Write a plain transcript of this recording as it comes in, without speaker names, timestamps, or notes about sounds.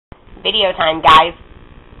video time, guys.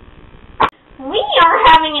 We are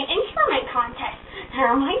having an instrument contest.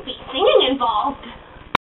 There might be singing involved.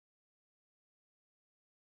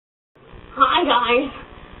 Hi, guys.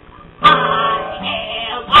 I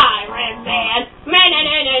am Iron Man.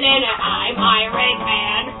 I'm Iron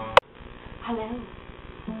Man. Hello.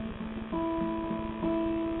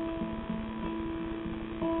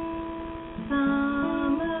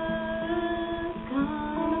 Summer's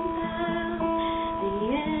gone down. The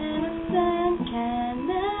innocent can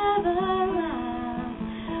never last.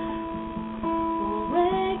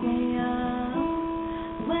 Wake me up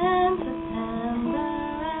when September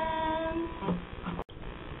ends.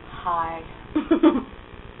 Hi. 2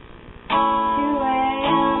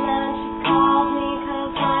 a.m. and she called me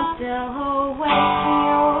 'cause I'm still awake.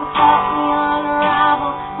 She'll help me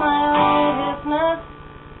unravel my latest mistake.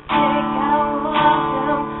 I loved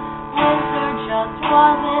him. Winter just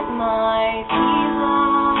wasn't my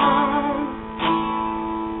season.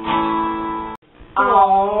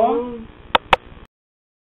 Oh.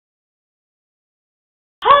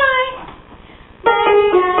 Hi.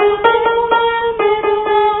 Maybe I little man, maybe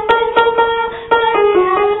I little man, maybe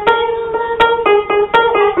I little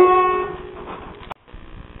man.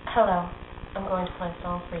 Hello. I'm going to play a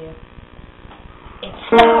song for you. It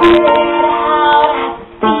started out as a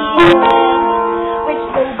feeling, which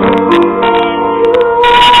then grew into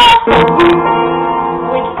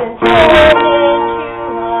which then turned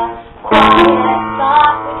into a quiet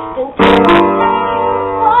thought, which then turned into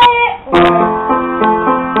quiet words.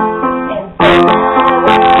 And then I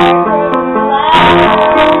was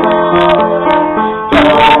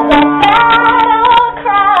till the battle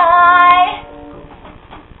cry.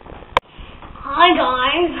 Hi,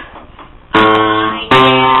 guys. I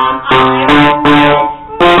am Iron Man.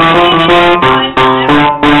 I'm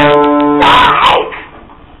Iron Man. Psych!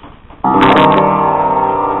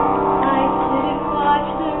 I sit and watch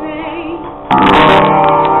the rain.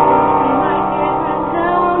 See my tears run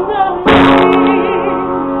down the lane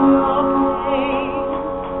of pain.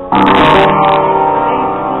 I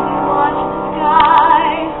sit and watch the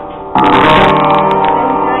sky,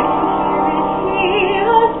 and I can hear it heave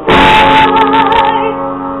a sigh.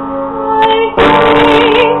 I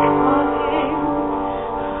think of him,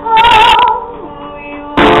 how we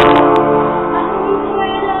were, and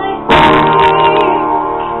when I think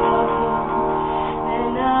of him,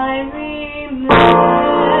 and I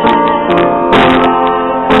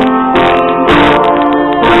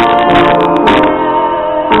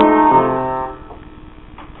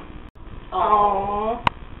Oh.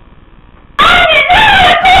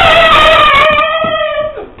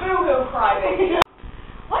 Boo-hoo, crybaby.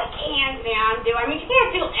 What can Sam do? I mean, she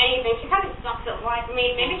can't do anything. She kind of sucks at life. I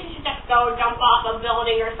mean, maybe she should just go jump off a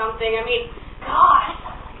building or something. I mean, God.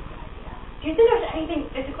 Do you think there's anything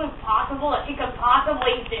physically possible that she could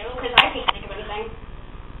possibly do? Because I can't think of anything.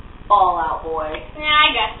 Fall Out Boy. Yeah, I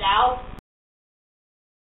guess so.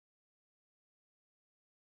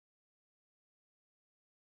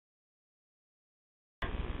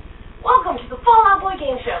 Welcome to the Fall Out Boy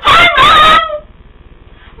game show. Hi, Mom!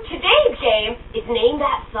 Today's game is Name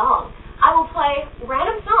That Song. I will play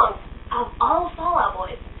random songs of all Fall Out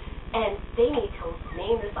Boys, and they need to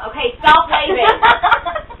name the song. Okay, stop waving.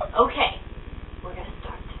 Okay, we're going to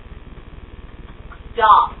start.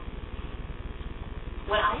 Stop.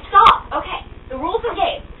 When I stop, okay, the rules of the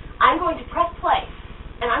game, I'm going to press play,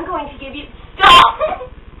 and I'm going to give you, stop!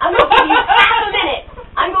 I'm going to give you half a minute.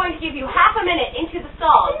 I'm going to give you half a minute into the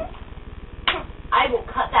song. I will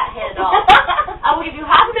cut that hand off. I will give you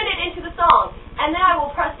half a minute into the song, and then I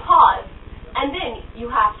will press pause, and then you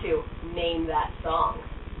have to name that song.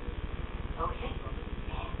 Okay.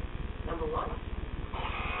 Number 1.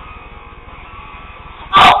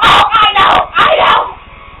 Oh, I know!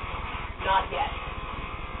 Not yet.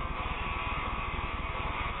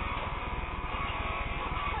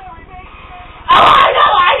 Oh, I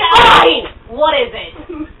know! Fine! What is it?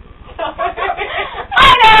 I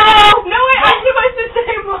know! No, wait, I knew it's the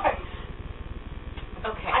same one.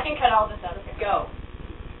 Okay. I can cut all this out. Okay. Go.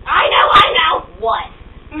 I know! What?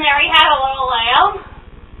 Mary had a little lamb.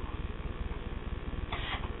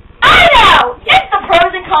 I know! It's the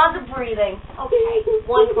pros and cons of breathing. Okay.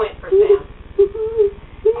 1 point for Sam.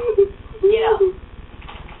 Get up.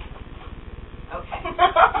 Okay.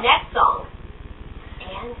 Next song.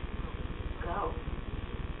 And go.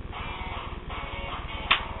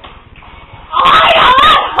 Oh, I know!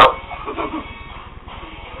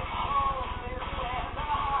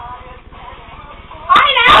 I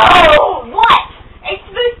know! What? It's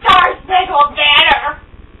the Star-Spangled Banner.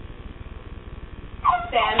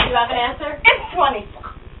 Sam, do you have an answer? It's 20.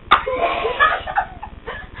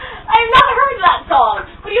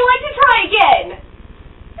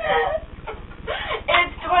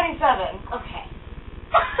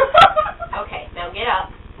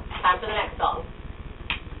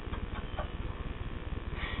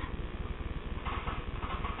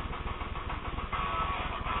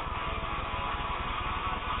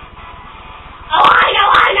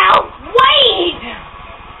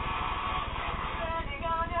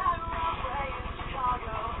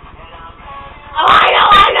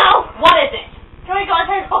 Twinkle,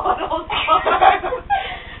 twinkle, little star.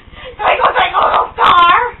 Twinkle, twinkle, little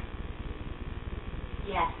star.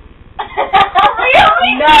 Yes.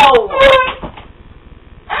 Really? No. Do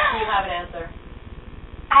you have an answer?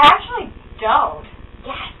 I actually don't.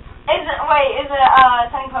 Yes. Is it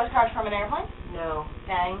sending postcards from an airplane? No.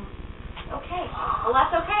 Dang. Okay. Well,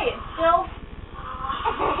 that's okay. It's still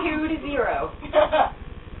 2-0.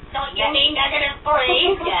 Don't you mean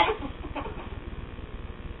 -3? Yes.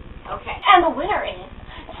 Okay. And the winner is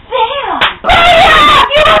Sam!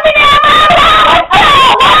 You want me to have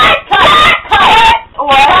What? Cut!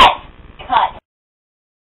 What? Cut.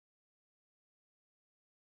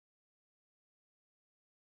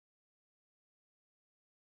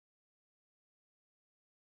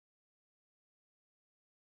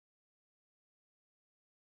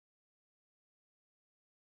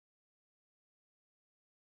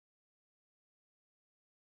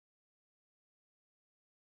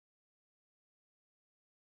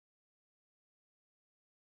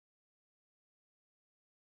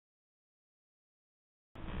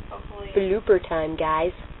 Hopefully. Blooper time,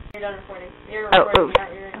 guys. You're done recording. You're Oh, recording.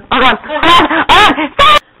 Hold on.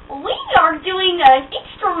 Stop! We are doing an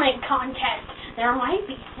instrument contest. There might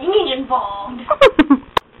be singing involved.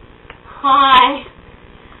 Hi.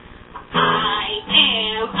 I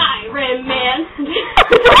am Iron Man.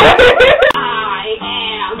 I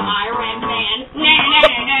am Iron Man.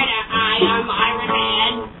 I am Iron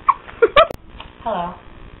Man. Hello.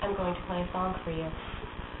 I'm going to play a song for you.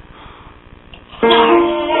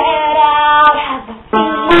 Started out as a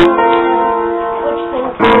feeling, which then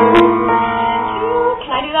turned into...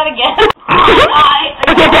 Can I do that again? Hi,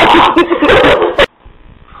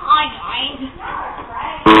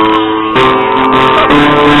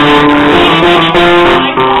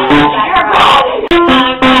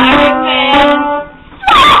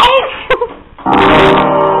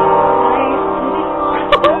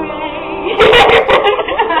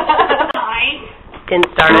 Didn't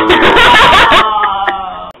start it.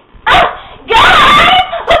 Guys!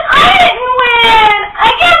 But I didn't win!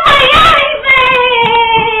 I can't play anything!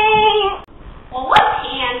 Well, what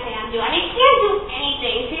can Sam do? I mean, she can't do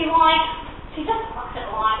anything. She just fucks it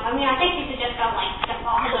a lot. I mean, I think she should just go, jump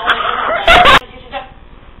off a building or something. She should just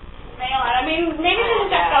fail it. I mean, maybe she should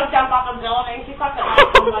just go jump off a building. She fucks it a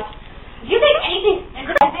lot so much. Do you think anything...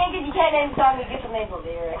 I think if you can't name a song, you get the maple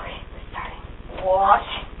lyrics. Okay, we're starting. What?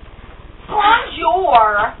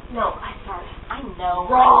 Bonjour! No, I started. I know.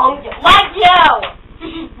 Wrong. Like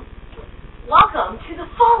you! Welcome to the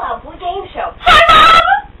Fallout Boy Game Show. Hi,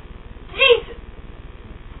 Mom! Jesus.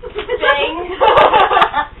 Dang.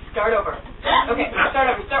 Start over. Okay, start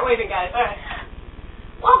over. Start waving, guys. All right.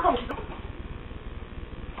 Welcome to the...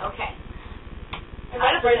 Okay. I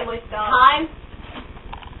might have randomly stopped. Time.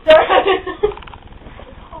 Start.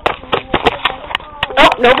 Oh,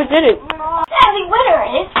 nope, it didn't.